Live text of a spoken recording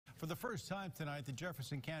For the first time tonight, the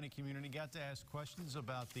Jefferson County community got to ask questions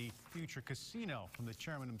about the future casino from the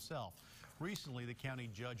chairman himself. Recently, the county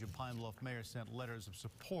judge and Pine Bluff mayor sent letters of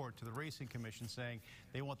support to the Racing Commission saying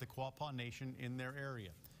they want the Quapaw Nation in their area.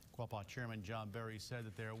 Quapaw Chairman John Berry said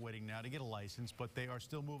that they're waiting now to get a license, but they are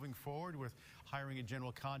still moving forward with hiring a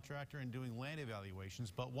general contractor and doing land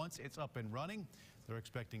evaluations. But once it's up and running, they're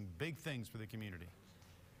expecting big things for the community.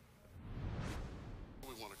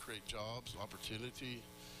 We want to create jobs, opportunity.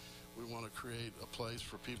 We want to create a place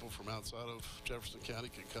for people from outside of Jefferson County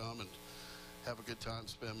can come and have a good time,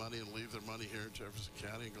 spend money, and leave their money here in Jefferson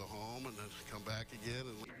County and go home and then come back again.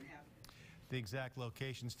 The exact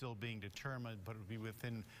location still being determined, but it will be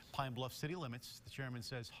within Pine Bluff city limits. The chairman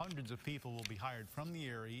says hundreds of people will be hired from the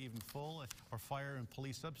area. Even full or fire and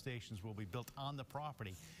police substations will be built on the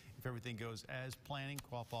property. If everything goes as planning,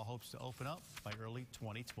 Quapaw hopes to open up by early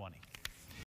 2020.